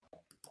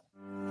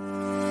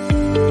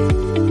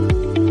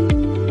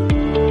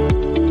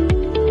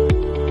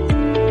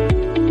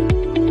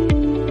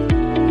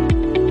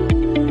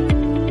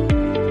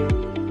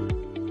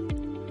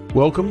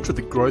Welcome to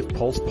the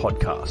GrowthPulse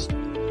Podcast,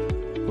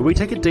 where we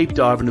take a deep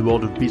dive in the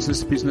world of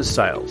business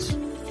sales.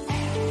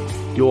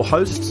 Your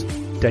hosts,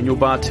 Daniel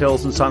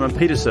Bartels and Simon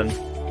Peterson,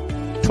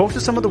 talk to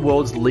some of the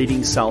world's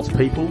leading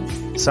salespeople,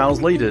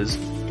 sales leaders,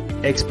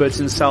 experts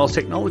in sales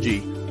technology,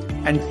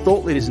 and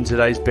thought leaders in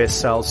today's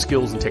best sales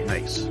skills and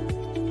techniques.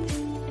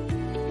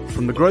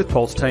 From the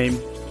GrowthPulse team,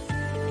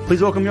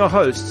 please welcome your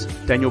hosts,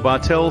 Daniel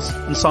Bartels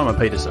and Simon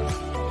Peterson.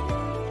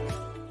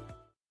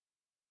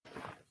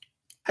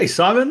 Hey,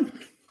 Simon.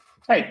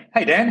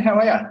 Hey, Dan. How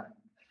are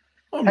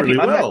you? I'm really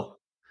well.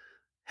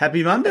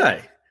 Happy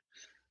Monday.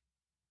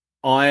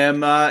 I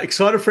am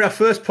excited for our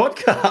first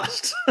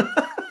podcast.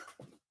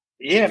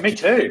 Yeah, me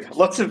too.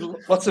 Lots of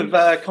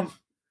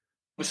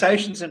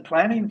conversations and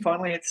planning.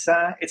 Finally,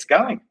 it's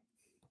going.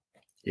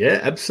 Yeah,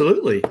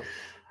 absolutely.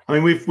 I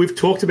mean, we've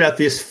talked about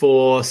this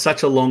for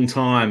such a long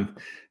time,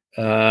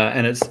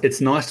 and it's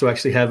nice to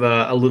actually have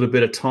a little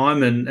bit of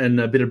time and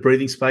a bit of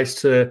breathing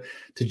space to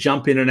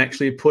jump in and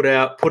actually put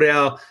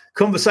our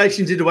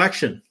conversations into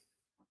action.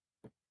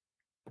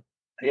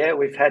 Yeah,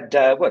 we've had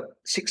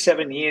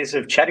 6-7 years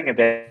of chatting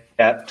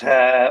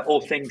about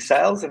all things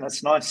sales, and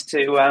it's nice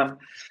to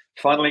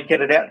finally get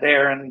it out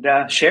there and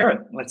share it.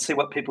 Let's see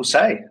what people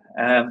say.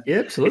 Yeah,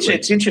 absolutely.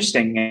 It's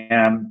interesting.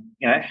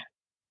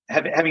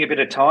 Having a bit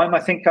of time. I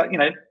think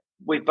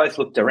we've both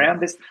looked around.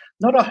 There's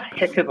not a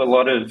heck of a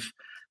lot of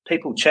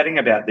people chatting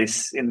about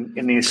this in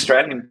the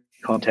Australian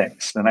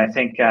context, and I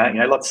think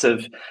lots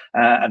of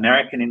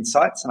American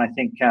insights, and I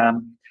think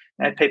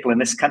people in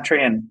this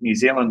country and New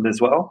Zealand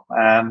as well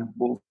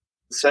will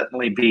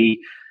certainly be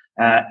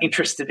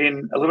interested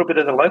in a little bit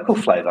of the local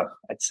flavour.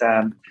 It's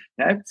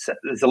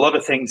there's a lot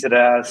of things that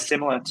are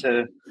similar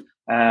to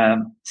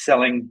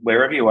selling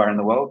wherever you are in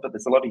the world, but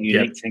there's a lot of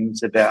unique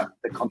things about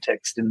the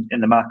context in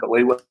the market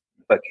we work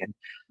in.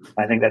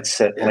 I think that's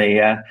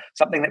certainly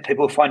something that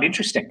people find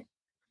interesting.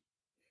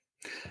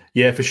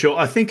 Yeah, for sure.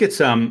 I think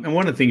it's and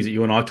one of the things that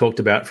you and I talked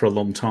about for a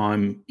long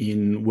time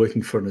in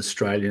working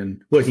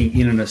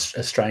in an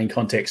Australian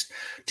context,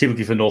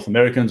 typically for North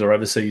Americans or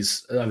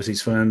overseas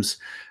firms,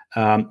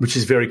 which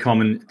is very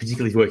common,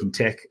 particularly if you work in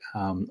tech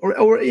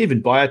or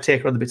even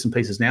biotech or other bits and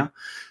pieces now,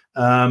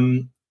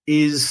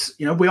 is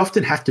we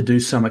often have to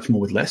do so much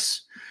more with less.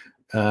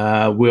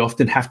 We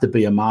often have to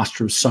be a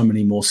master of so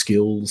many more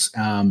skills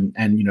and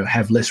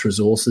have less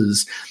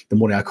resources than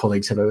what our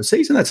colleagues have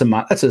overseas, and that's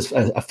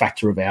a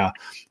factor of our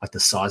the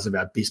size of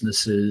our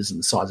businesses and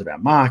the size of our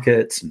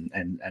markets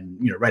and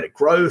rate of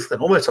growth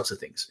and all those sorts of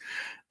things.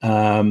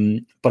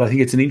 But I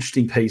think it's an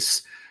interesting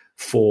piece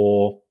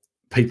for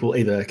people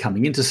either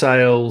coming into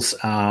sales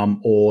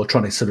or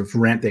trying to sort of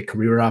ramp their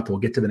career up or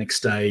get to the next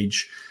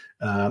stage,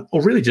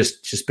 or really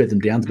just bed them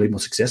down to be more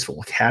successful.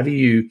 Like how do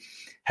you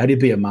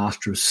be a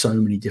master of so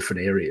many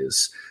different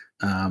areas?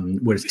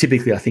 Whereas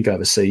typically I think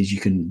overseas you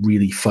can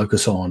really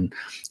focus on,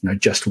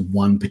 just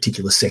one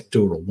particular sector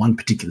or one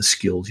particular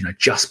skill,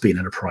 just be an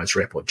enterprise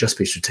rep or just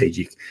be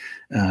strategic.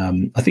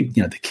 I think,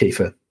 the key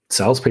for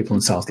salespeople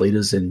and sales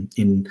leaders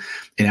in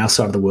our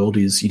side of the world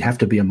is you'd have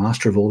to be a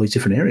master of all these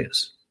different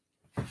areas.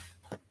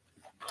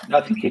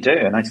 I think you do.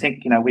 And I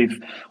think,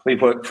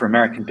 we've worked for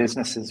American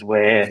businesses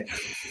where,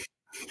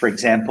 for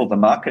example, the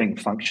marketing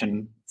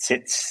function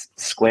sits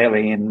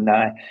squarely in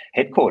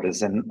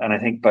headquarters, and I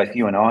think both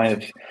you and I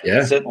have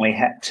certainly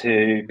had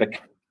to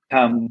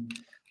become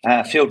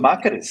field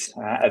marketers,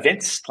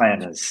 events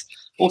planners,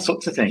 all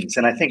sorts of things.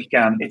 And I think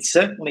it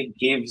certainly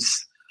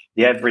gives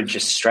the average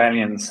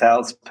Australian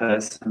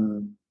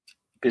salesperson,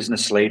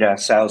 business leader,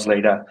 sales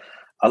leader,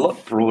 a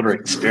lot broader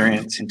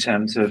experience in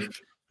terms of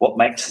what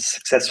makes a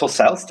successful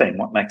sales team,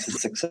 what makes a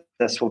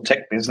successful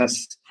tech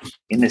business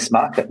in this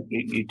market.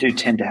 You do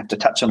tend to have to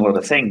touch on a lot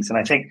of things, and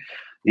I think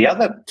the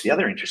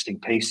other interesting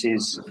piece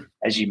is,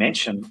 as you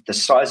mentioned, the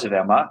size of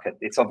our market.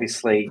 It's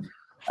obviously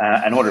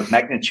an order of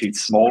magnitude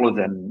smaller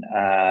than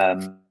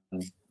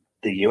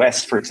the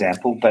US, for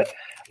example, but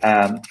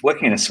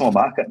working in a small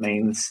market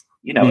means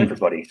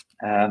everybody.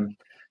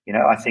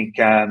 I think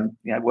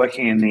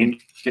working in the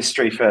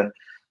industry for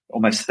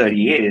almost 30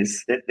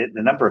 years, the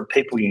number of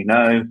people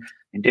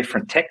in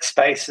different tech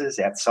spaces,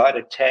 outside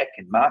of tech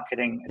and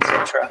marketing,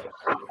 etc.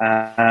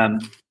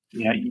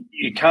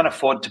 You can't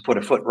afford to put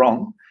a foot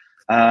wrong.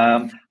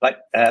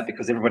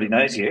 Because everybody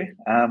knows you.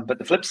 But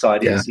the flip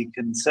side is you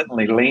can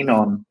certainly lean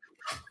on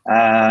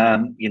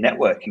your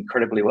network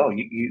incredibly well.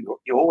 You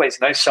always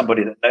know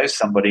somebody that knows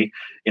somebody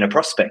in a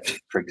prospect,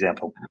 for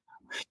example.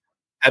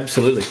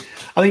 Absolutely.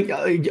 I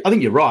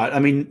think you're right. I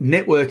mean,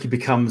 networking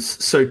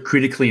becomes so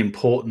critically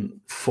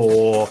important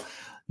for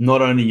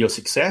not only your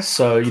success.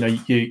 So,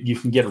 you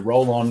can get a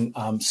roll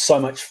on so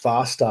much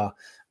faster.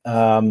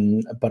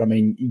 But I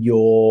mean,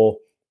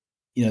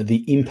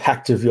 the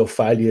impact of your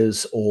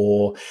failures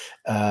or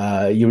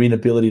your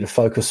inability to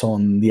focus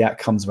on the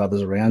outcomes of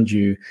others around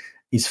you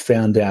is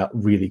found out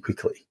really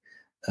quickly.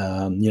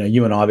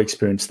 You and I have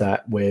experienced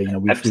that where,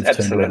 we've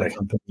turned around a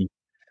company.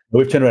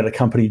 We've turned around a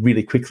company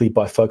really quickly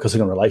by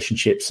focusing on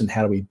relationships and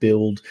how do we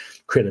build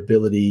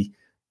credibility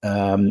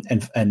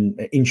and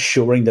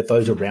ensuring that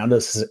those around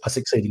us are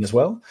succeeding as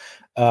well.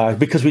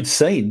 because we'd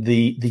seen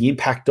the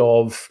impact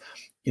of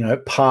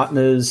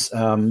partners,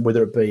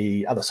 whether it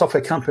be other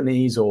software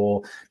companies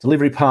or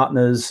delivery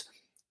partners,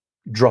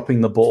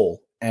 dropping the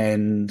ball,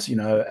 and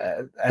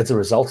as a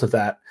result of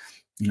that,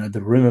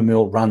 the rumor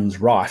mill runs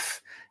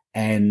rife,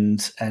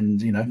 and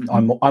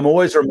I'm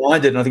always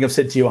reminded, and I think I've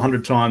said to you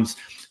 100 times,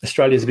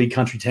 Australia's a big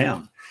country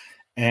town,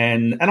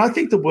 and I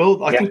think the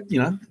world, I think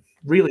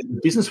really the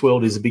business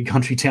world is a big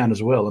country town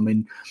as well. I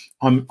mean,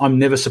 I'm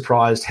never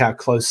surprised how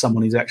close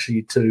someone is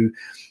actually to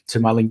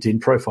my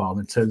LinkedIn profile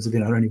in terms of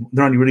they're only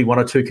really one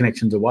or two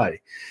connections away,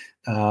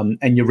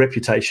 and your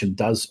reputation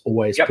does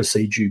always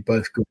precede you,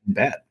 both good and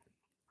bad.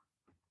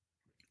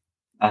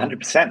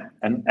 100%,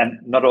 and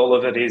not all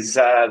of it is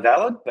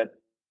valid, but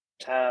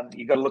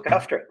you got to look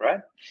after it, right?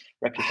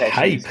 Reputation.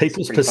 Hey,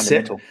 people's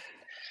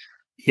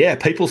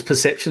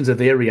perceptions are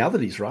their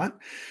realities, right?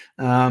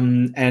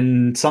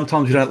 And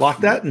sometimes we don't like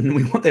that, and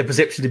we want their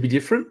perception to be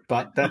different.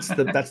 But that's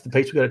the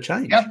piece we've got to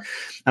change. Yep.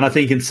 And I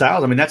think in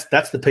sales, I mean,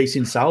 that's the piece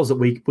in sales that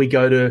we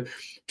go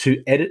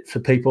to edit for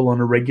people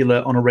on a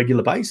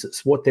regular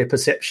basis, what their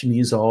perception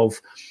is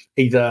of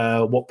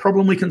either what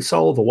problem we can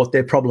solve or what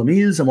their problem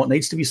is and what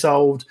needs to be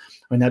solved.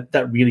 I mean,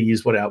 that really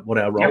is what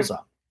our roles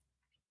are.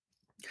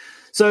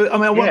 So, I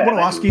mean, I want to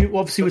ask you.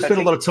 Obviously, we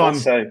spent a lot of time.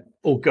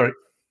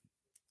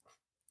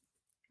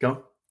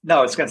 Go. No,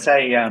 I was going to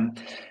say, I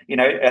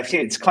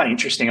think it's quite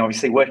interesting,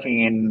 obviously,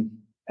 working in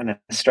an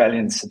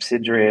Australian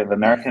subsidiary of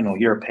American or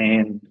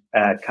European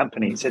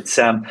companies. It's,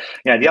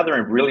 the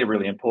other really,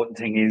 really important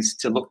thing is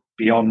to look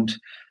beyond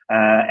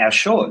our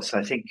shores.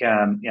 I think,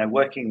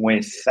 working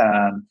with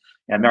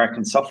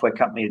American software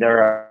company,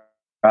 there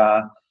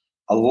are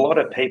a lot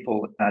of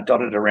people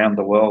dotted around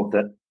the world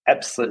that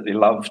absolutely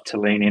love to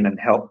lean in and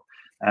help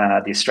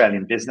the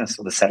Australian business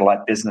or the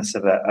satellite business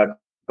of a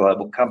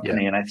global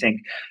company. And I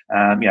think,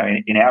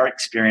 in our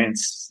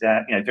experience,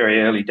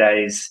 very early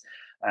days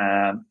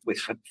with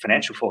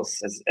Financial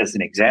Force as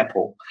an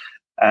example,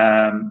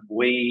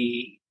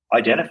 we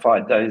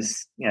identified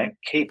those,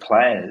 key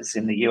players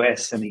in the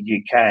US and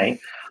the UK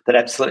that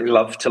absolutely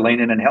love to lean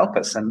in and help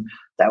us. And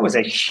that was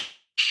a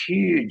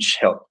huge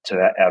help to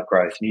our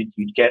growth. And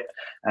you'd get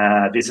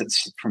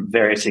visits from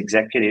various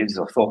executives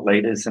or thought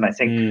leaders. And I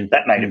think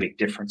that made a big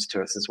difference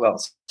to us as well.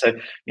 So,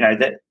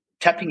 that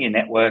tapping your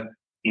network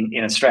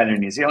in Australia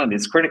and New Zealand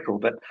is critical,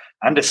 but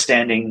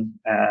understanding,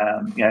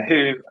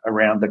 who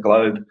around the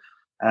globe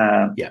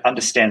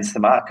understands the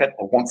market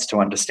or wants to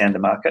understand the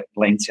market,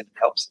 leans in and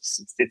helps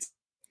us.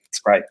 It's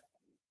great.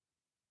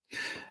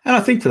 And I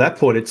think to that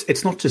point,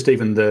 it's not just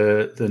even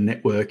the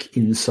network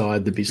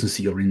inside the business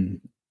that you're in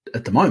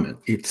at the moment.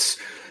 It's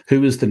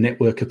who is the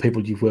network of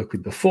people you've worked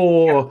with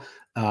before.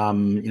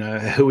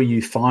 Who are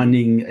you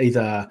finding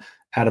either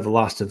out of the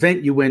last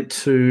event you went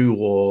to,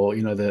 or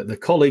the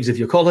colleagues of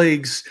your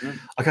colleagues.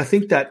 Like, I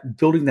think that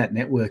building that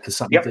network is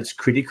something that's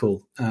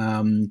critical.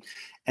 And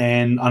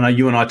I know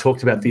you and I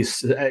talked about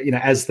this,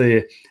 as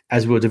we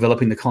were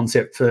developing the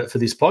concept for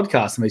this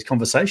podcast and these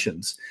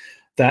conversations,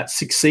 that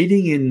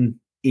succeeding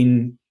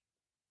in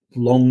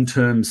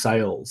long-term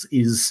sales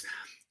is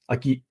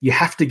like you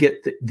have to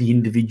get the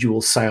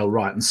individual sale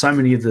right. And so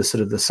many of the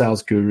sort of the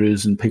sales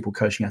gurus and people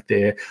coaching out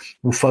there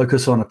will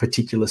focus on a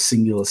particular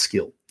singular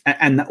skill.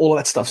 And all of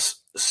that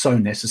stuff's so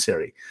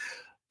necessary,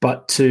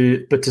 but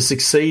to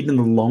succeed in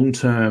the long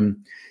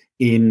term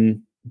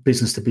in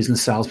business to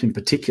business sales in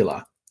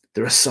particular,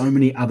 there are so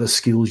many other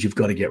skills you've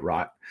got to get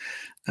right.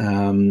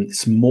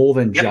 It's more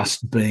than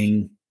just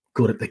being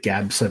good at the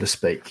gab, so to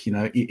speak.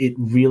 It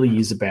really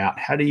is about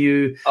how do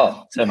you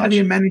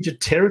manage a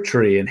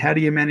territory, and how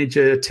do you manage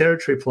a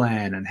territory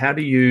plan, and how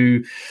do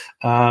you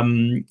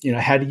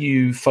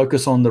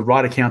focus on the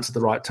right accounts at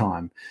the right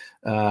time.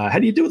 How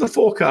do you do with a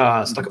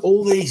forecast? Like,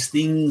 all these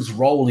things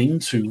roll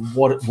into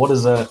what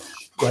does a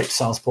great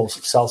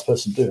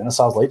salesperson do and a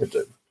sales leader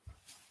do?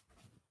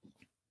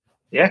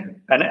 Yeah,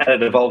 and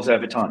it evolves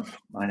over time.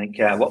 I think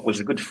what was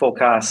a good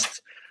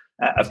forecast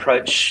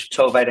approach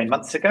 12, 18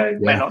 months ago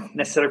may not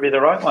necessarily be the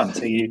right one.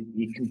 So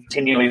you're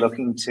continually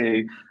looking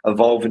to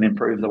evolve and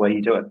improve the way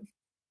you do it.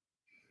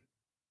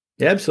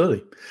 Yeah,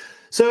 absolutely.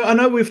 So I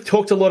know we've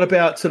talked a lot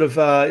about sort of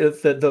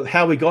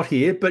how we got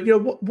here, but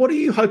what are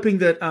you hoping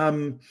that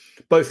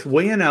both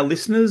we and our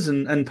listeners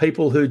and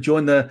people who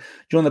join the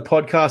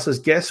podcast as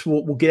guests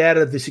will get out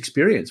of this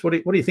experience? What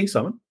do you think,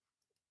 Simon?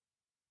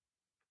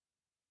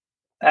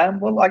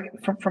 Well,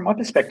 from my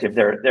perspective,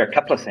 there are a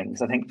couple of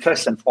things. I think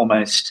first and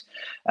foremost,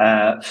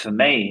 for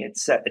me,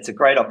 it's a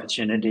great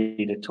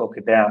opportunity to talk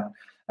about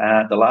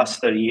the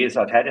last 30 years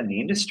I've had in the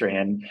industry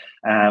and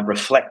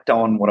reflect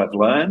on what I've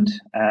learned.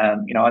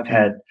 I've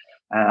had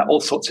all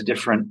sorts of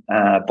different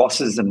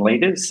bosses and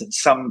leaders,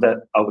 some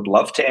that I would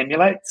love to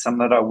emulate, some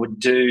that I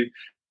would do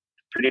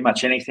pretty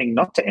much anything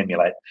not to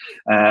emulate,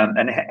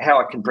 and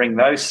how I can bring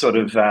those sort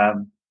of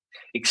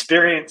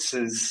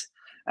experiences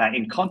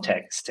in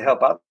context to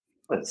help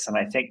others. And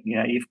I think,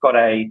 you've got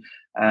a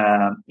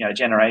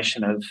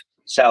generation of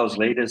sales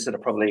leaders that are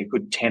probably a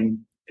good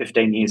 10,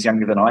 15 years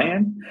younger than I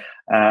am.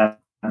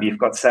 You've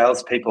got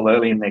salespeople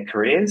early in their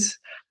careers.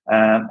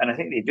 And I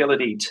think the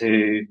ability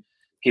to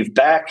give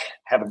back,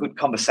 have a good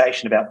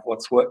conversation about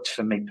what's worked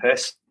for me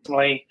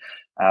personally,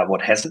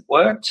 what hasn't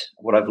worked,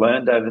 what I've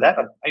learned over that.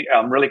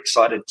 I'm really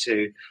excited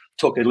to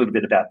talk a little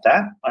bit about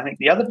that. I think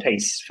the other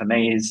piece for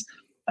me is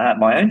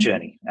my own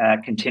journey,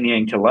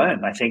 continuing to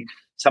learn. I think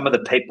some of the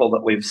people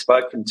that we've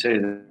spoken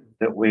to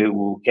that we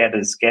will get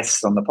as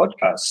guests on the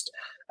podcast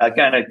are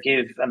going to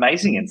give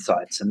amazing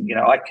insights. And,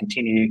 I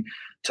continue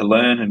to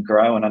learn and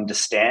grow and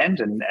understand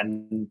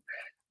and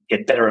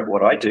get better at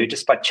what I do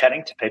just by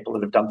chatting to people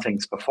that have done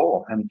things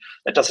before. And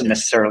that doesn't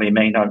necessarily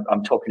mean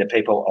I'm talking to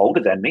people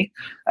older than me.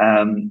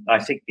 I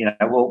think,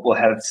 we'll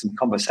have some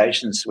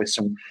conversations with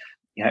some,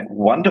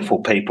 wonderful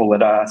people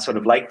that are sort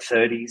of late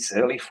 30s,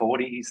 early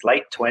 40s,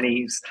 late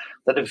 20s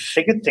that have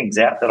figured things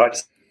out that I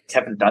just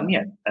haven't done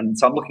yet. And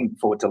so I'm looking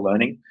forward to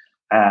learning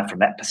from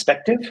that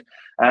perspective.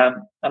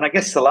 And I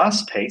guess the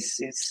last piece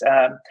is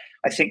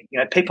I think,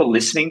 people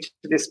listening to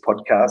this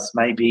podcast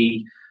may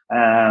be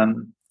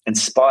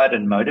inspired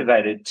and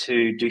motivated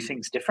to do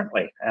things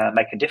differently,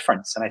 make a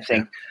difference. And I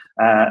think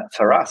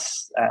for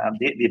us,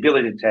 the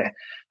ability to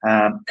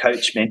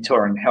coach,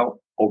 mentor, and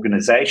help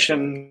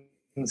organizations,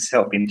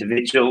 help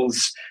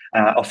individuals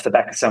off the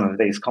back of some of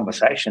these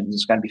conversations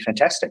is going to be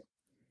fantastic.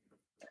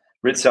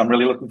 So I'm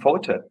really looking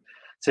forward to it.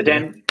 So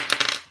Dan,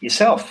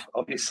 yourself,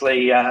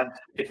 obviously,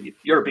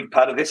 you're a big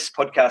part of this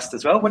podcast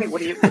as well. What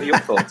are your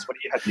thoughts? What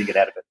are you hoping to get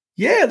out of it?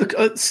 Yeah,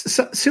 look,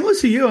 similar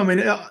to you. I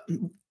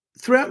mean,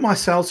 throughout my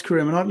sales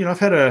career, I've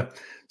had a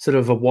sort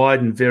of a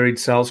wide and varied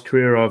sales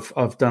career.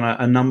 I've done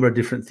a number of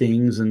different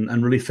things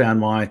and really found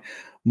my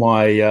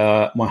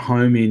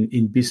home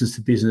in business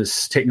to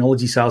business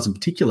technology sales in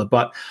particular.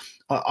 But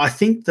I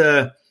think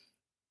the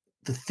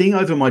thing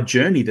over my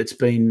journey that's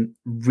been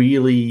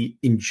really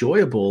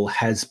enjoyable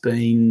has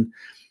been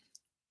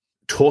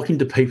talking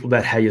to people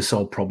about how you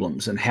solve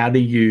problems and how do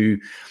you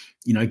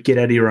get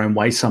out of your own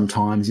way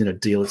sometimes in a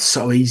deal. It's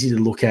so easy to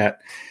look at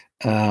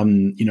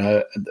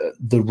the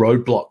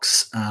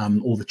roadblocks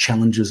or the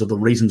challenges or the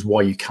reasons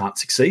why you can't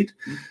succeed.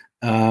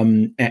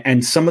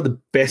 And some of the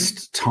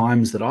best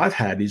times that I've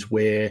had is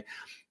where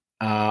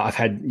I've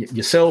had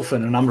yourself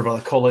and a number of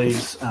other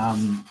colleagues,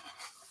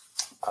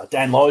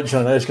 Dan Lodge,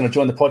 I know is going to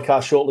join the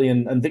podcast shortly,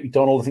 and Vic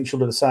McDonald, I think she'll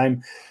do the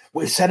same.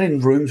 We've sat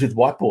in rooms with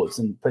whiteboards,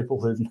 and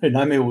people who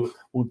know me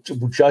will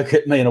joke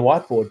at me in a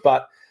whiteboard,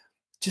 but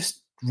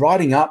just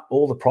writing up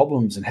all the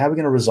problems and how we're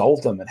going to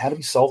resolve them and how do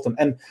we solve them.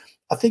 And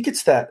I think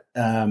it's that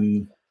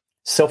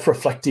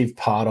self-reflective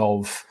part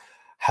of,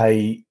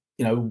 hey,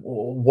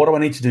 what do I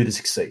need to do to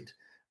succeed?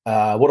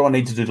 What do I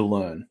need to do to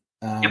learn?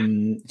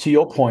 To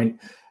your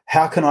point,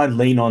 how can I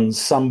lean on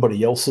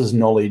somebody else's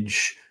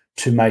knowledge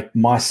to make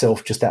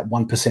myself just that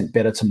 1%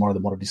 better tomorrow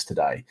than what it is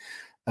today?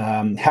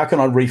 How can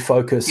I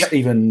refocus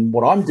even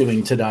what I'm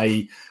doing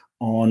today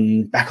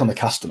back on the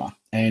customer?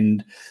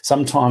 And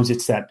sometimes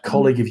it's that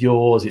colleague of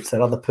yours, it's that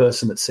other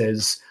person that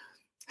says,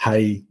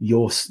 hey,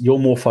 you're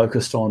more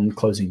focused on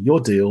closing your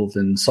deal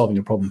than solving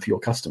a problem for your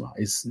customer.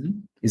 Is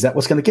that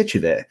what's going to get you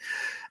there?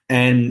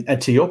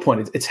 And to your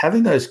point, it's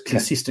having those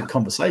consistent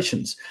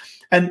conversations.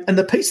 And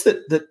the piece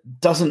that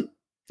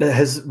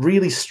has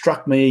really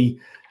struck me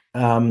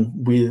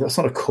it's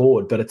not a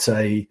chord, but it's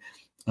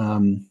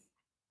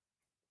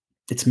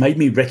made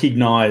me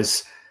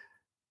recognize,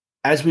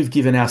 as we've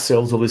given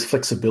ourselves all this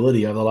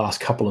flexibility over the last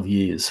couple of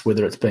years,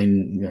 whether it's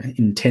been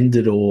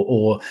intended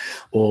or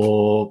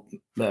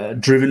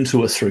driven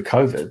to us through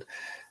COVID,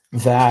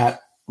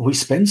 that we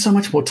spend so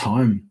much more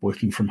time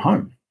working from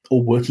home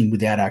or working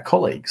without our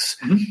colleagues,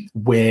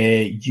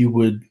 where you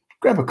would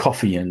grab a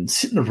coffee and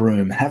sit in a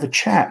room and have a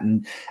chat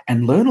and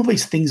learn all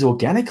these things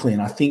organically.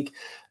 And I think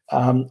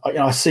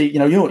I see,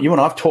 you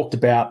and I've talked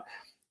about,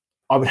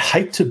 I would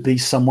hate to be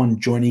someone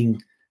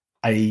joining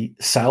a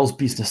sales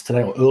business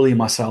today or early in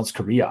my sales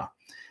career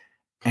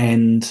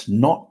and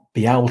not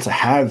be able to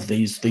have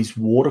these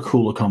water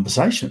cooler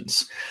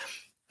conversations.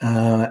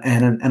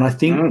 And I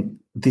think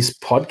this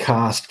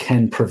podcast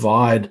can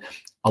provide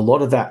a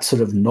lot of that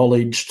sort of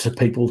knowledge to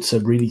people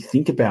to really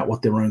think about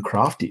what their own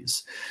craft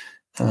is.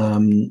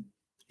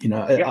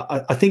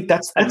 I think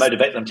that's and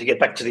motivate them to get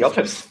back to the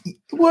office.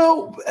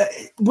 Well,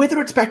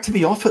 whether it's back to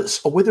the office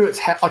or whether it's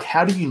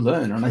how do you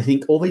learn? And I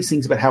think all these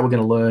things about how we're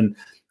going to learn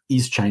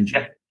is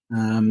changing.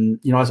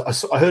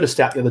 I heard a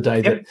stat the other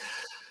day that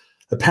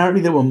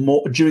apparently there were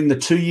more during the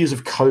 2 years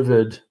of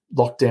COVID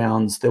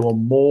lockdowns. There were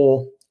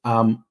more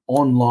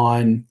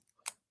online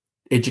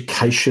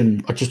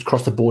education, just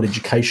across the board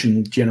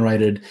education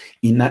generated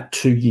in that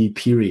 2-year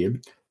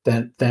period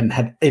than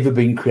had ever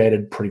been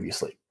created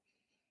previously.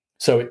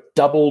 So it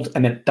doubled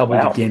and then it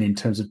doubled again in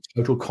terms of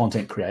total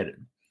content created.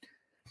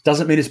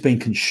 Doesn't mean it's being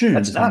consumed.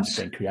 It's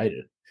been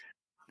created.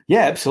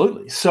 Yeah,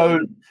 absolutely. So,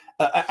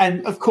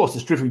 and of course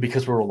it's driven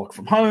because we're all locked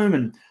from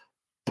home.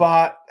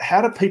 But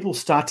how do people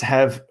start to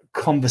have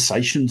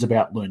conversations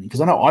about learning?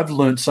 Because I know I've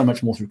learned so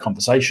much more through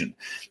conversation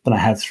than I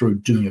have through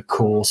doing a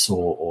course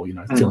or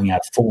filling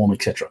out a form,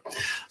 etc.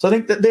 So I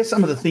think that there's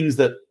some of the things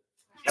that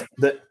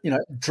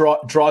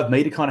drive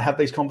me to kind of have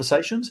these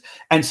conversations.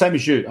 And same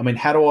as you. I mean,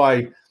 how do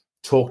I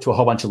talk to a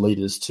whole bunch of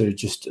leaders to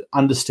just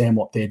understand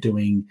what they're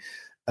doing,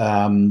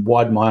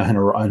 widen my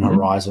own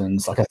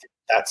horizons. Like I think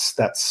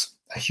that's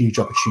a huge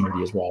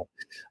opportunity as well.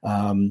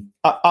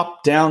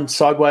 Up, down,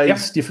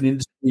 sideways, different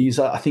industries.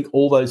 I think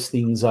all those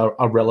things are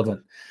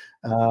relevant.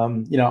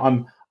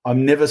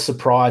 I'm never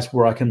surprised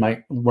where I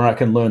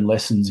can learn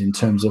lessons in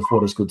terms of what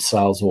does good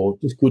sales or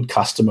just good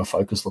customer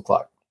focus look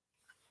like.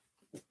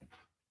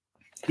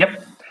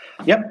 Yep.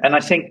 And I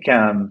think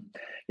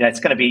it's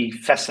going to be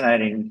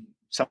fascinating.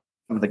 Some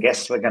of the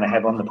guests we're going to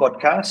have on the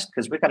podcast,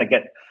 because we're going to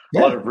get a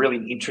lot of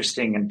really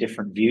interesting and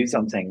different views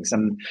on things.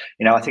 And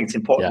I think it's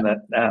important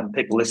that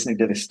people listening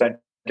to this don't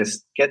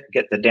just get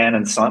the Dan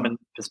and Simon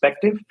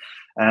perspective.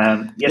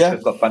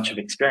 We've got a bunch of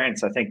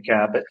experience, I think,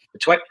 but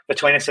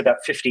between us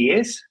about 50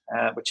 years,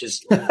 which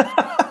is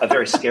a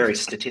very scary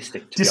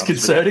statistic.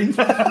 Disconcerting.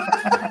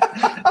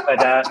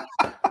 But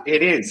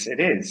it is.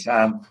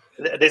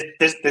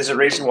 There's a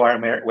reason why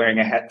I'm wearing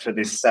a hat for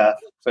this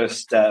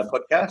first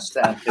podcast.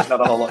 There's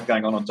not a whole lot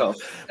going on top.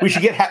 We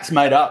should get hats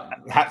made up,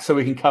 so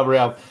we can cover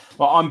our.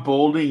 Well, I'm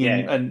balding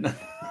and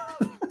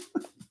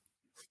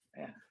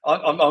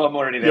I'm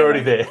already there. You're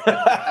already there.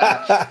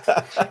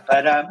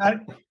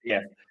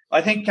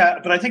 I think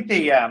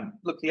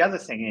the other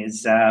thing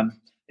is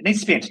it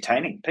needs to be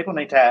entertaining. People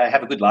need to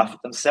have a good laugh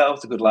at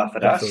themselves, a good laugh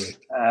at us.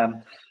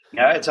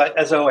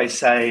 As I always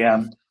say,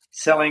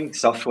 selling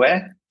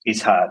software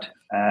is hard.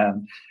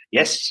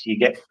 Yes, you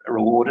get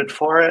rewarded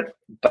for it,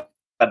 but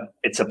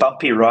it's a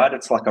bumpy ride.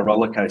 It's like a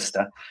roller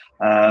coaster.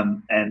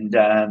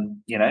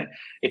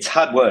 It's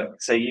hard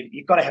work. So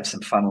you've got to have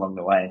some fun along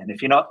the way. And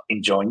if you're not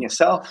enjoying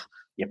yourself,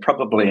 you're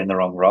probably in the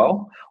wrong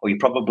role, or you're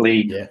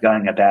probably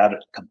going about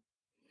it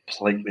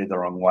completely the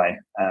wrong way.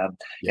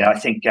 I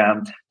think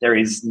there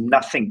is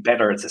nothing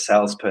better as a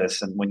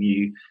salesperson when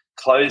you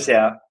close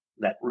out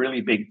that really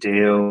big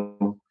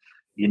deal,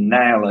 you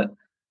nail it,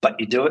 but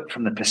you do it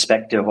from the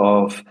perspective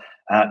of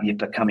you've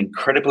become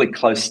incredibly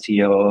close to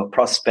your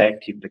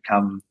prospect. You've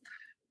become,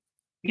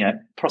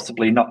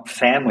 possibly not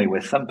family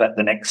with them, but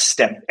the next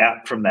step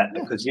out from that,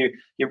 because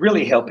you're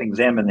really helping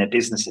them and their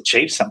business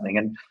achieve something.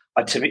 And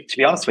to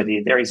be honest with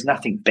you, there is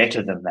nothing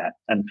better than that.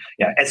 And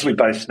as we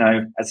both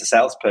know, as a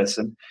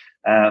salesperson,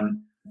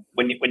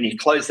 when you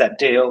close that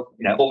deal,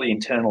 all the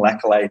internal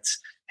accolades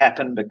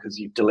happen because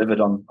you've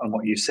delivered on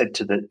what you said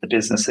to the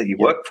business that you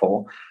work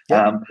for.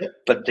 But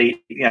the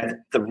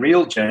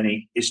real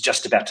journey is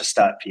just about to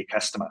start for your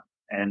customer.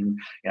 And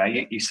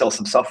you sell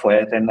some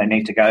software, then they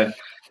need to go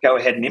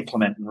ahead and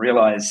implement and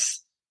realize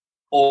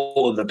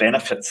all of the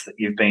benefits that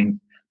you've been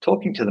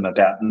talking to them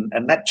about,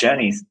 and that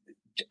journey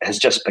has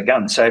just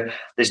begun. So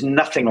there's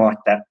nothing like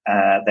that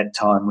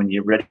time when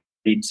you're ready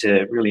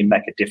to really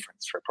make a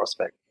difference for a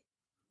prospect.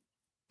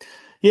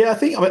 Yeah,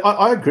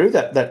 I agree with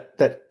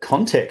that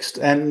context.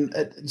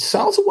 And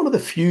sales are one of the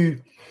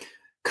few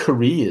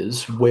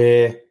careers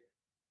where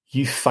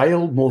you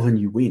fail more than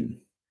you win.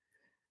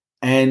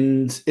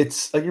 And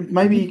it's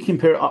maybe you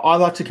compare. I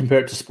like to compare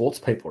it to sports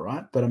people,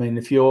 right? But I mean,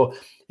 if you're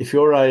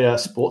a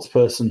sports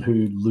person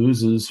who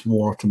loses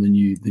more often than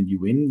you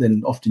win,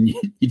 then often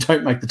you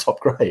don't make the top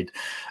grade.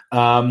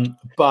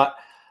 But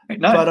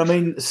I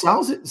mean,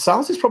 sales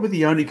is probably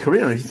the only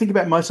career. And if you think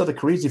about most other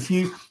careers, if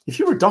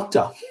you're a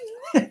doctor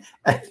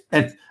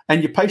and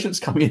your patients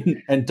come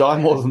in and die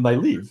more than they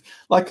live,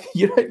 like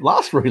you don't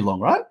last very long,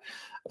 right?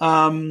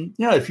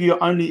 If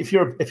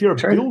you're a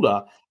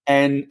builder.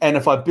 And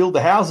if I build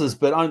the houses,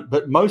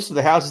 but most of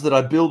the houses that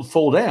I build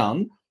fall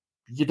down,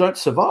 you don't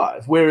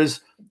survive. Whereas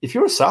if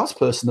you're a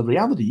salesperson, the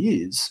reality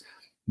is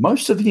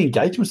most of the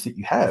engagements that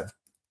you have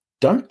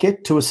don't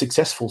get to a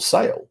successful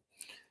sale.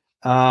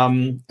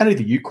 And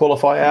either you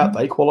qualify out,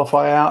 they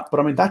qualify out.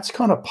 But I mean, that's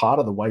kind of part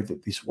of the way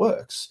that this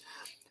works.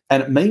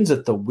 And it means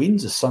that the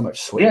wins are so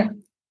much sweeter.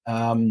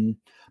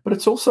 But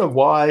it's also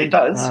why it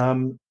does.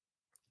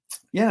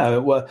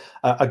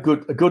 A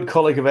good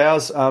colleague of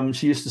ours,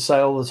 she used to say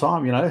all the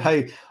time,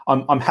 hey,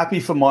 I'm happy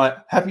for my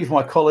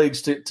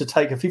colleagues to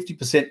take a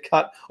 50%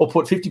 cut or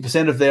put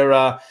 50% of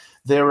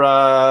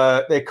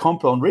their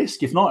comp on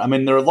risk. If not, I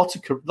mean, there are lots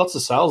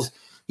of sales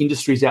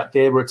industries out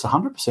there where it's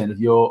 100% of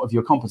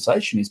your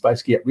compensation is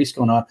basically at risk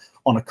on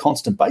a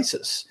constant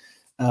basis.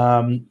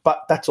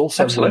 But that's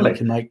also where you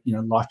can make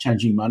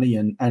life-changing money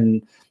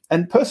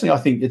and personally, I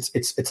think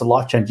it's a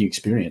life-changing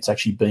experience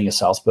actually being a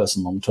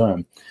salesperson long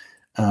term.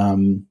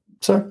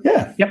 So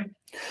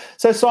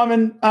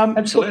Simon,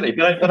 absolutely.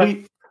 But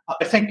I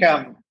think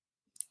go.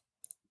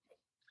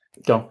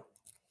 So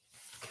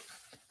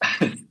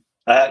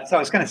I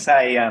was going to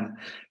say,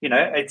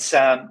 it's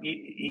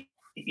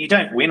you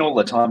don't win all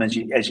the time, as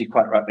you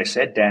quite rightly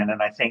said, Dan.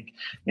 And I think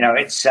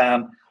it's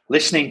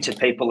listening to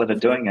people that are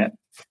doing it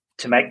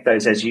to make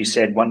those, as you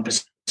said,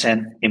 1%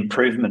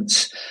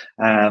 improvements.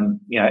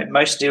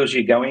 Most deals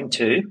you go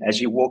into,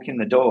 as you walk in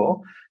the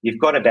door, you've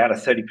got about a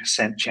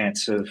 30%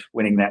 chance of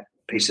winning that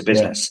piece of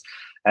business.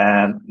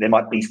 There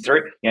might be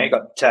three. You've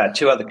got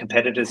two other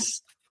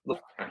competitors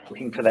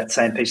looking for that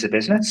same piece of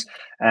business.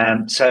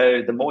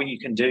 So the more you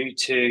can do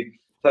to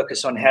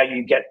focus on how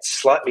you get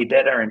slightly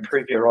better,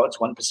 improve your odds,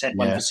 1%,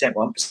 1%,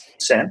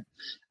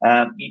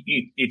 1%.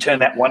 You turn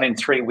that 1 in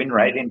 3 win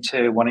rate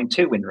into 1 in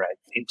 2 win rate,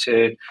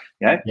 into,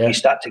 you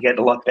start to get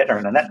a lot better.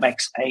 And that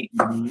makes a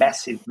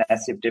massive,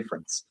 massive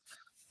difference.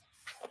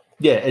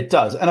 Yeah, it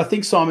does. And I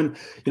think, Simon,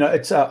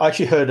 it's I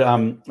actually heard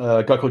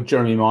a guy called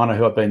Jeremy Miner,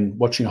 who I've been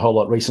watching a whole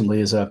lot recently,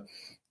 is a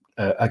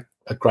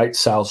great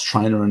sales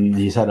trainer, and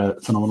he's had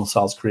a phenomenal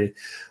sales career.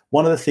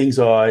 One of the things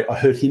I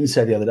heard him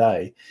say the other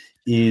day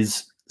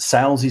is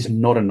sales is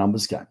not a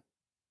numbers game.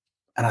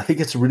 And I think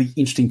it's a really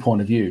interesting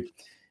point of view.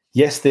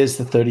 Yes, there's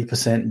the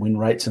 30% win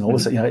rates and all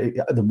this,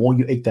 the more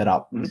you eke that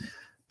up.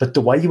 But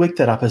the way you eke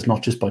that up is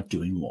not just by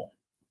doing more.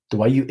 The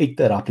way you eke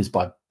that up is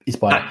by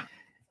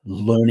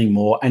learning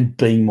more and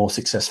being more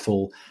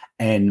successful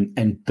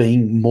and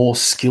being more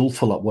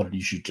skillful at what it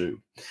is you do.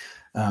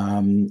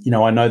 I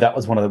know that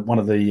was one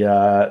of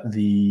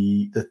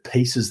the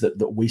pieces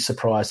that we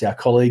surprised our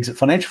colleagues at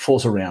Financial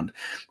Force around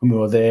when we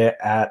were there.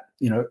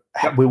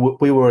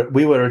 We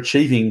were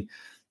achieving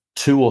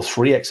 2 or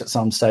 3x at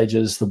some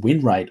stages the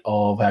win rate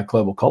of our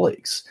global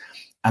colleagues,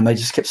 and they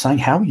just kept saying,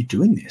 "How are you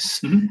doing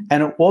this?"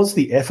 And it was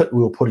the effort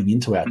we were putting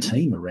into our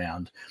team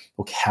around,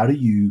 look, how do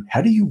you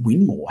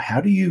win more?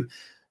 How do you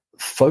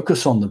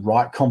focus on the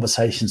right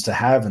conversations to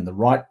have and the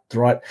right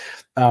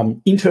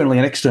internally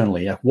and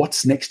externally?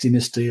 What's next in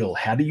this deal?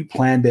 How do you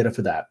plan better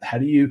for that? How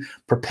do you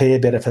prepare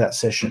better for that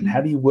session?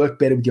 How do you work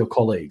better with your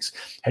colleagues?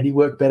 How do you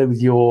work better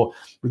with your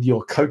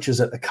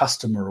coaches at the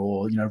customer,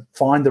 or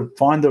find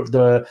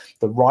the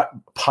right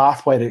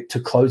pathway to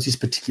close this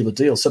particular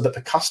deal so that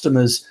the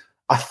customers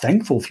are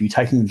thankful for you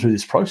taking them through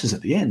this process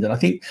at the end? And I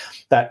think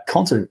that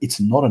concept, it's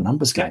not a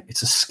numbers game,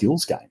 it's a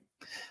skills game.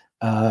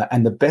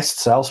 And the best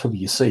salespeople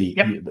you see,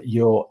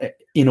 you're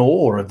in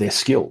awe of their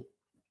skill.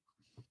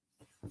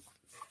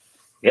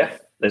 Yeah,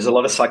 there's a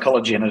lot of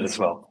psychology in it as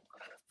well.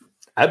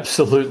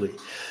 Absolutely.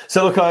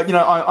 So, look, I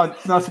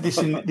know for this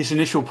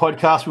initial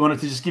podcast, we wanted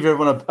to just give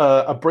everyone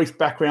a brief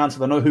background so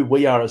they know who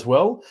we are as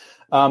well.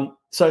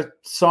 So,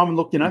 Simon,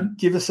 look,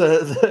 give us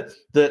the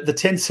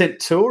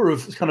 10-cent tour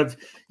of kind of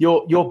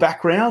your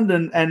background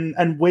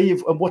and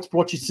what's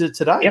brought you to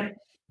today. Yep.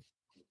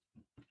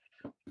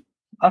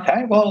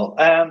 Okay, well,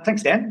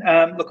 thanks, Dan.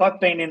 Look,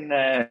 I've been in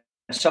the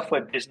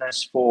software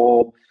business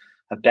for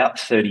about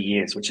 30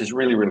 years, which is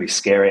really, really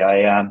scary.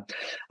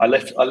 I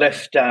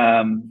left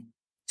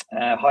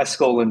high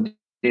school and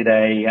did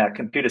a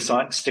computer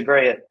science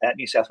degree at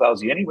New South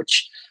Wales Uni,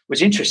 which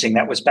was interesting.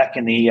 That was back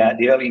in the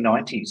early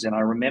 90s, and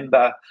I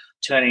remember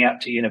turning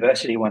up to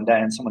university one day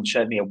and someone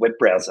showed me a web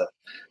browser.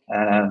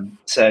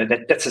 So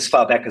that's as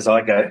far back as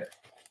I go.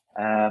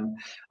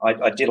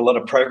 I did a lot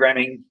of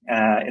programming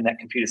in that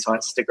computer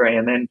science degree,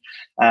 and then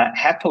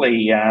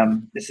happily,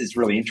 this is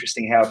really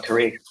interesting how a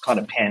career kind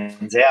of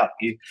pans out.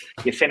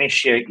 You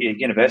finish your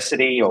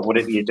university or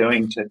whatever you're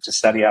doing to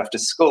study after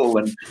school,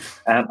 and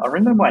I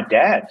remember my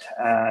dad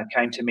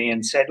came to me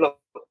and said, "Look,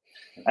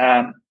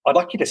 I'd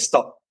like you to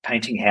stop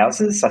painting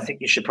houses. I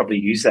think you should probably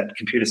use that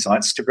computer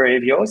science degree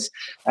of yours.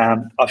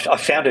 I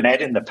found an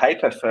ad in the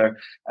paper for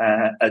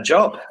a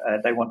job.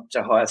 They want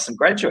to hire some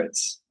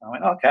graduates." I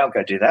went, "Okay, I'll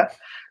go do that."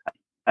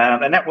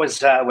 And that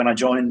was when I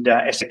joined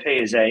SAP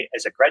as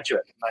a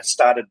graduate. I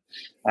started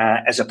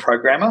as a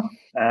programmer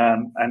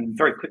and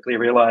very quickly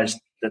realised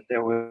that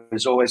there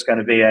was always going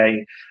to be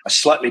a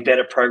slightly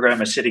better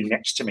programmer sitting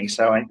next to me.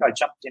 So I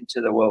jumped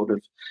into the world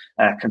of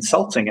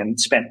consulting and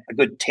spent a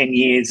good 10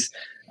 years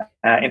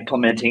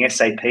implementing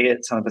SAP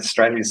at some of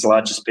Australia's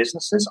largest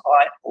businesses.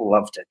 I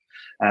loved it.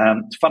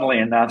 Funnily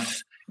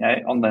enough,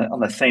 on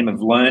the theme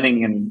of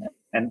learning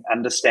and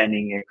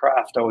understanding your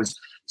craft, I was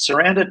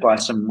surrounded by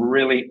some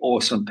really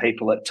awesome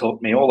people that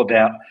taught me all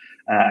about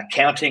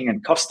accounting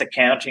and cost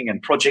accounting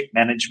and project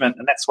management,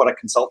 and that's what I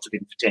consulted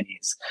in for 10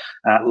 years.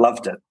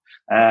 Loved it.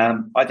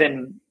 I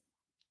then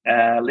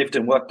lived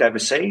and worked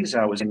overseas.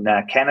 I was in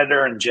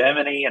Canada and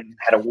Germany and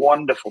had a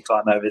wonderful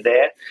time over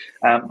there.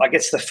 I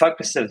guess the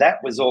focus of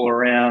that was all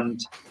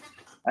around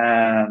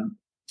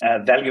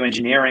value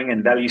engineering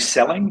and value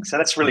selling. So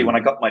that's really when I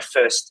got my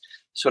first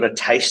sort of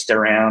taste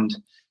around,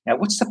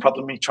 what's the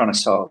problem you're trying to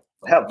solve?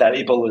 How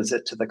valuable is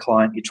it to the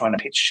client you're trying to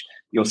pitch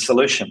your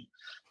solution?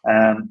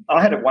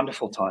 I had a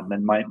wonderful time,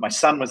 and my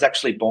son was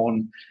actually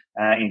born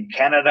in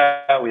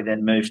Canada. We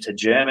then moved to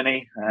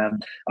Germany,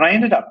 and I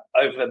ended up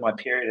over my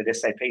period at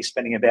SAP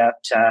spending about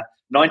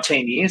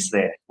 19 years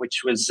there,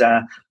 which was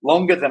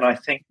longer than I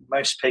think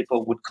most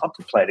people would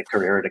contemplate a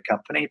career at a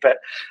company. But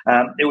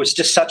it was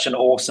just such an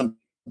awesome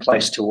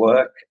place to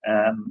work,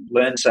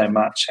 learned so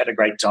much, had a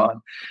great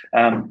time.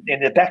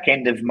 In the back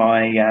end of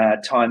my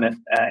time at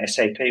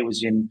SAP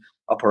was in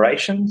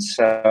operations.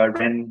 So I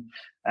ran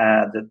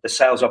the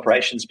sales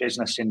operations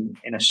business in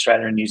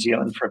Australia and New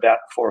Zealand for about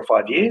 4 or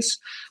 5 years.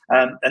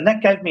 And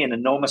that gave me an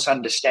enormous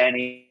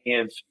understanding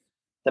of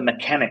the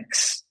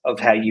mechanics of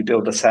how you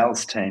build a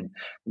sales team,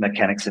 the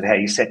mechanics of how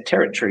you set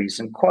territories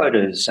and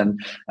quotas. And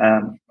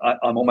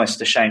I'm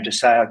almost ashamed to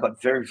say I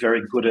got very,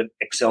 very good at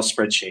Excel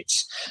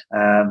spreadsheets.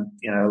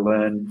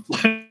 Learn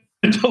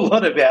learned a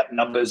lot about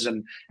numbers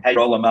and how you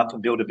roll them up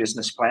and build a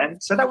business plan.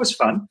 So that was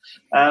fun.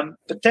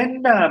 But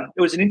then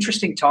it was an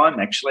interesting time,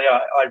 actually.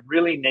 I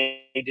really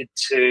needed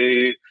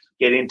to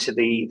get into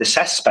the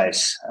SaaS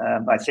space.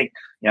 I think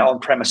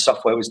on-premise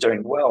software was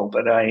doing well,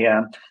 but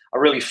I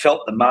really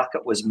felt the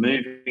market was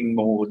moving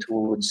more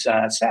towards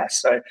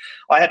SaaS. So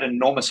I had an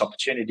enormous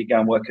opportunity to go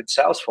and work at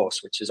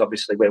Salesforce, which is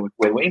obviously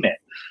where we met.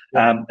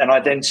 And I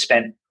then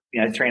spent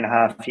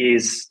 3.5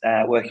 years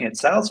working at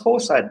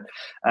Salesforce.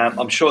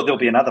 I'm sure there'll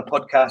be another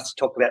podcast to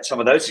talk about some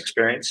of those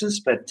experiences.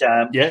 But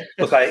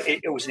look,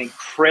 it was an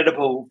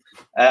incredible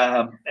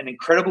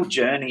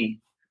journey,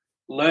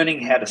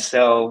 learning how to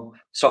sell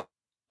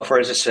software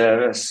as a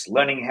service,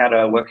 learning how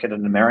to work at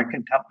an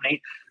American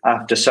company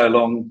after so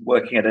long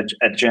working at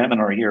a German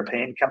or a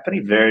European company.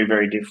 Very,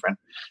 very different.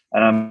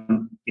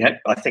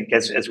 I think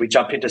as we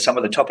jump into some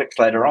of the topics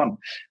later on,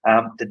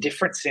 the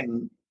difference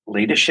in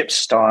leadership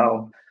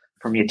style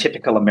from your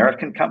typical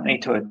American company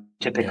to a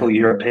typical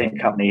European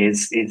company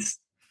is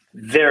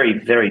very,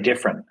 very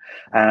different.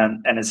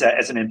 And as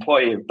an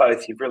employee of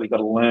both, you've really got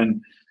to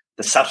learn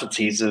the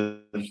subtleties of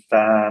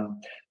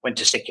when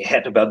to stick your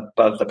head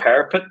above the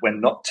parapet,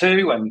 when not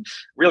to, and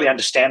really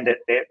understand that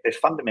they're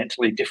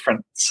fundamentally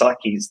different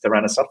psyches to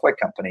run a software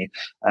company.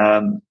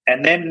 And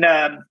then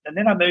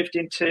I moved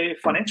into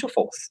Financial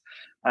Force.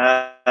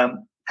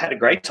 Had a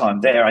great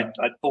time there. I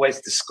always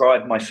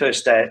describe my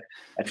first day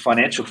at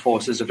Financial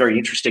Force as a very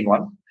interesting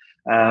one.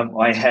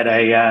 I had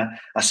a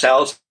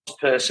sales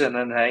person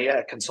and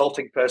a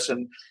consulting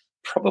person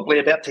probably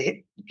about to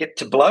get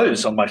to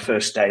blows on my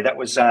first day. That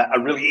was a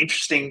really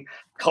interesting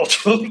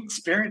cultural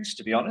experience,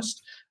 to be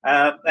honest.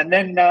 And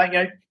then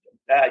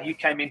you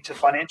came into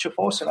Financial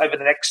Force, and over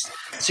the next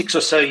 6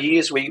 or so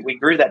years, we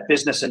grew that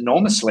business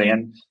enormously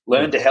and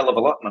learned a hell of a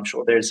lot. And I'm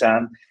sure there's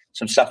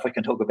some stuff we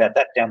can talk about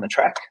that down the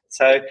track.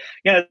 So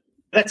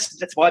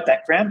that's my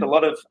background. A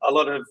lot of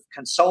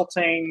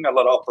consulting, a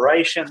lot of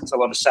operations, a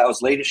lot of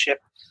sales leadership.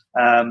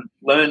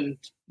 Learned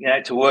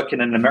to work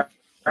in an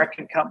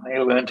American company,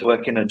 learned to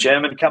work in a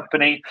German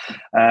company,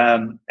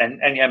 and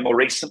more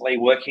recently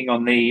working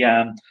on the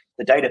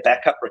data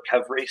backup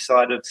recovery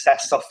side of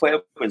SaaS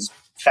software was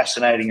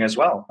fascinating as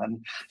well,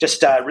 and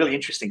just really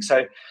interesting.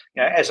 So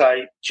as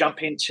I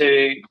jump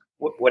into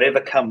whatever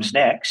comes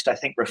next, I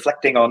think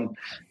reflecting on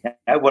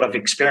what I've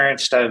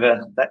experienced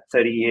over that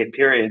 30-year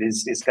period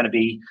is going to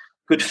be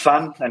good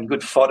fun and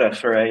good fodder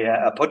for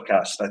a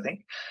podcast, I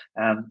think.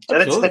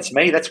 So that's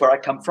me. That's where I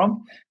come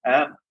from.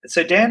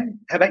 So Dan,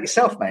 how about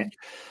yourself, mate?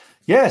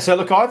 Yeah, so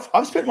look,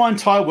 I've spent my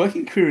entire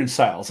working career in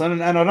sales,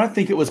 and I don't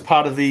think it was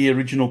part of the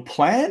original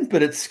plan,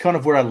 but it's kind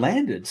of where I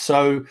landed.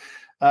 So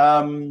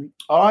I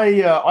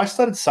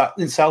started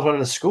in sales right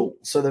out of school.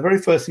 So the very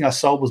first thing I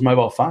sold was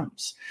mobile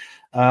phones.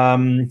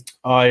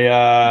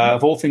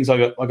 Of all things, I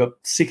got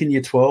sick in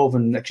year 12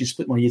 and actually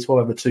split my year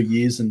 12 over 2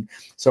 years, and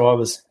so I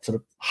was sort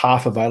of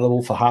half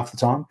available for half the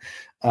time,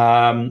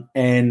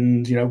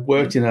 and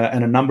worked in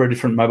a number of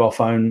different mobile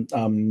phone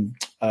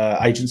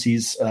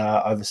agencies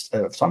over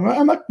time.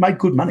 I made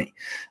good money.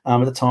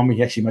 At the time,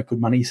 we actually made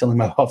good money selling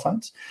mobile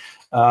phones.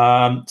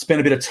 Spent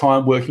a bit of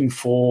time working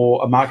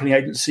for a marketing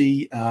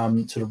agency,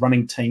 sort of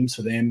running teams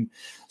for them.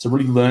 So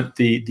really learnt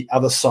the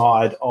other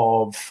side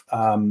of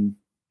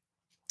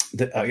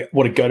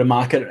what a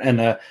go-to-market and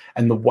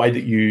the way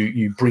that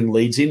you bring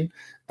leads in.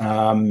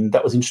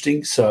 That was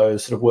interesting. So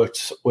sort of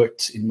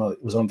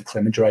was on the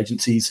Clemenger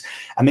agencies,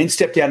 and then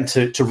stepped down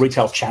to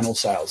retail channel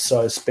sales.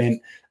 So I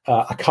spent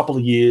a couple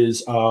of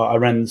years. I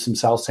ran some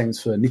sales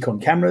teams for Nikon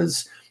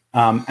cameras,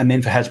 and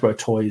then for Hasbro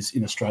toys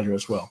in Australia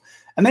as well.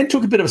 And then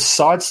took a bit of a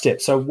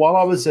sidestep. So while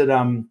I was at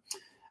Nikon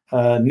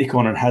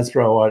and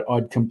Hasbro,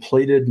 I'd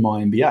completed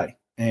my MBA,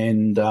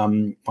 and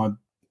my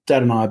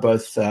dad and I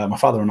both, my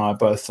father and I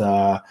both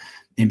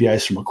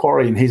MBAs from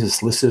Macquarie, and he's a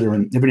solicitor,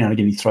 and every now and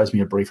again he throws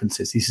me a brief and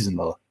says, "This isn't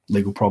a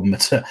legal problem,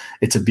 it's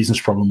a business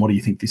problem. What do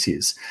you think this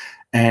is?"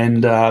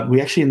 And we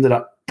actually ended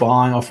up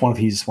buying off one of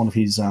his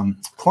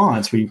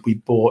clients.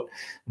 We bought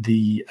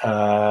the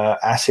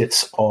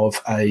assets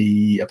of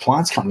a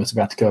appliance company that's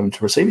about to go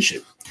into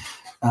receivership,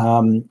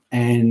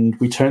 and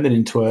we turned it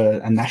into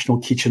a national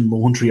kitchen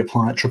laundry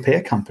appliance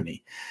repair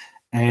company.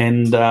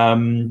 And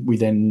we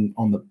then,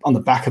 on the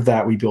back of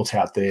that, we built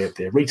out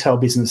their retail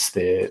business,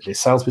 their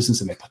sales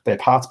business, and their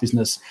parts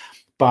business.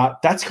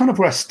 But that's kind of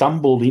where I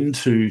stumbled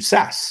into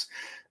SaaS.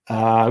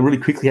 I really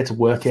quickly had to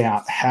work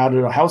out how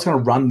I was going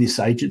to run this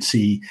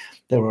agency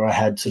where I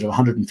had sort of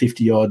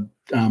 150 odd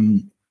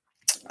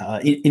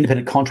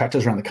independent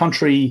contractors around the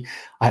country.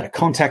 I had a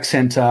contact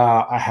center.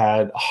 I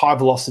had a high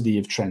velocity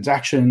of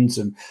transactions,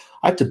 and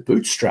I had to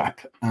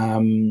bootstrap.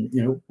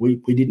 We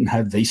didn't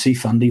have VC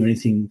funding or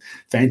anything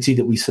fancy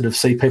that we sort of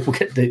see people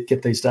get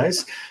these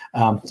days,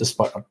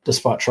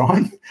 despite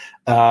trying.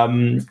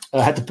 I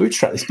had to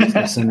bootstrap this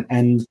business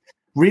and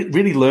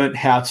really learned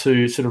how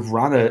to sort of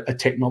run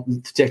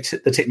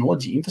the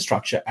technology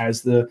infrastructure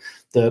as the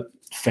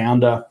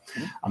founder.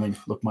 I mean,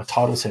 look, my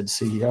title said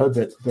CEO,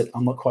 but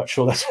I'm not quite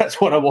sure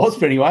that's what I was.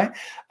 But anyway,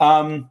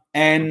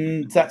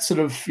 and that sort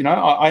of,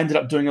 I ended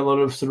up doing a lot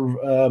of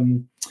sort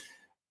of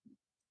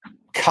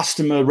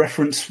customer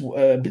reference,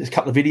 a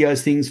couple of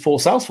videos, things for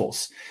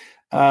Salesforce.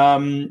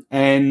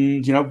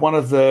 And one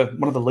of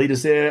the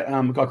leaders there,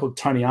 a guy called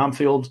Tony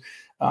Armfield,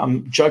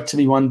 joked to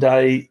me one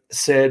day,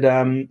 said,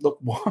 "Look,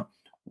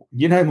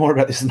 you know more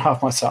about this than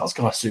half my sales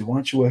guys do. Why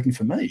aren't you working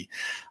for me?"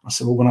 I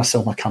said, "Well, when I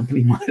sell my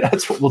company,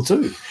 that's what we'll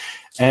do."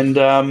 And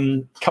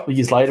a couple of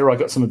years later, I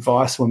got some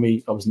advice I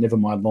was never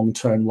my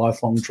long-term,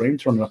 lifelong dream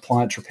to run an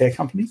appliance repair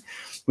company.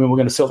 When we were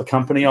going to sell the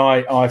company,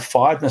 I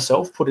fired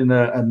myself, put in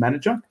a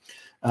manager,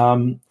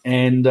 and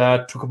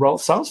took a role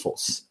at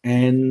Salesforce.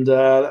 And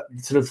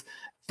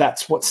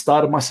that's what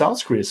started my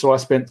sales career. So I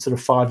spent sort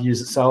of 5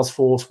 years at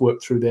Salesforce,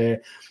 worked through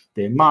their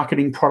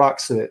marketing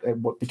products,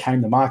 what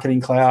became the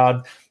Marketing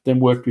Cloud, then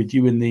worked with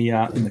you in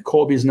the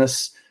core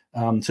business,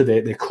 to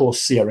their core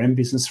CRM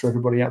business for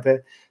everybody out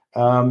there.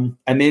 And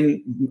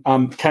then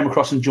came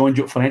across and joined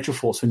you at Financial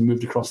Force when you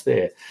moved across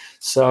there.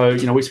 So,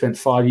 we spent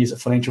 5 years at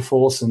Financial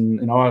Force,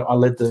 and I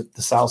led the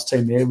sales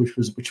team there, which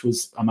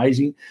was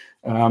amazing.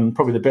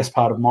 Probably the best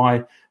part of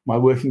my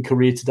working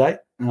career to date.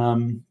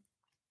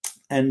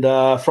 And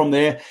from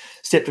there,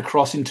 stepped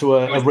across into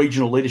a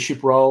regional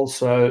leadership role.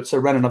 So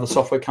ran another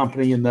software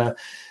company in the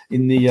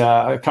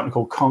a company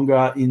called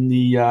Conga in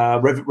the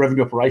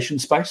revenue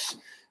operations space.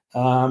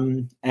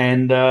 And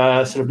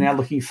sort of now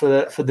looking for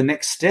the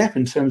next step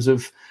in terms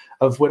of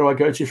where do I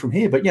go to from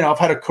here. But I've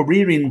had a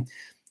career in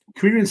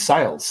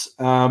sales,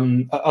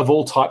 of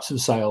all types of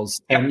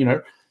sales,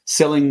 and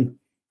selling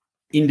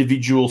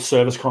individual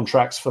service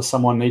contracts for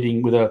someone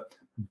with a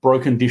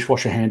broken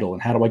dishwasher handle,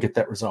 and how do I get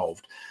that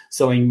resolved?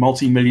 Selling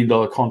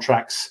multi-million-dollar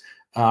contracts,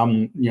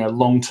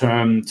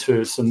 long-term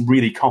to some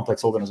really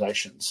complex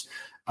organizations,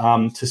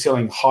 to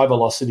selling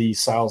high-velocity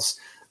sales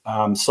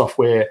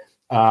software.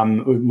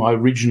 My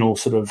original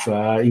sort of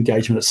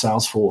engagement at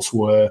Salesforce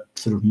were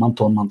sort of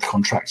month-on-month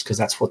contracts, because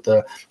that's what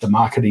the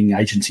marketing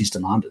agencies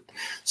demanded.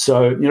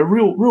 So,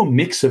 real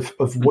mix of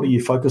what do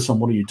you focus on,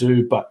 what do you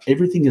do, but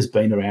everything has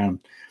been around,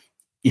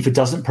 if it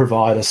doesn't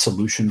provide a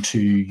solution to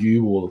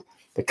you or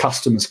the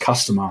customer's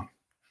customer,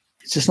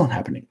 it's just not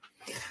happening.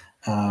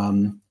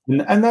 And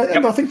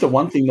I think the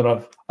one thing that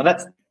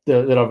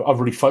I've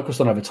really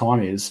focused on over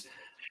time is,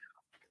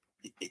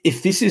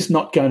 if this is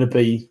not going to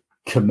be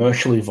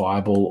commercially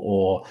viable,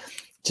 or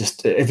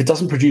just if it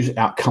doesn't produce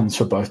outcomes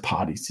for both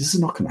parties, this is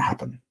not going to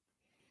happen.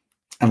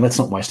 And let's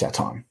not waste our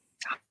time.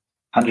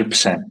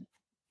 100%.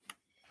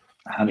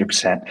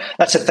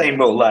 That's a theme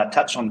we'll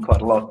touch on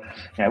quite a lot.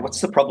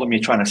 What's the problem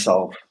you're trying to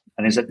solve,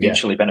 and is it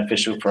mutually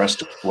beneficial for us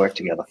to work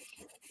together?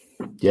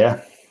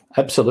 Yeah,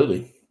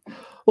 absolutely.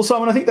 Well,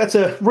 Simon, I think that's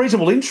a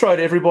reasonable intro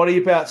to everybody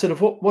about sort of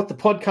what the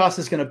podcast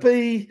is going to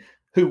be,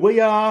 who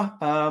we are.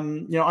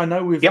 I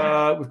know we've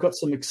got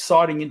some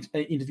exciting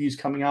interviews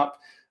coming up,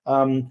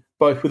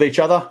 both with each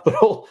other,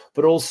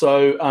 but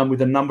also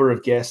with a number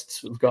of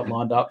guests we've got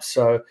lined up.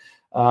 So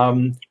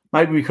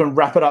maybe we can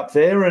wrap it up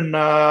there, and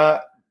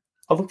I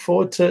look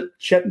forward to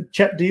chat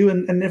to you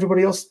and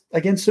everybody else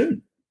again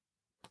soon.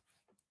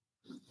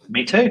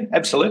 Me too.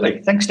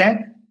 Absolutely. Thanks,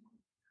 Dan.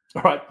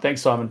 All right.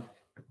 Thanks, Simon.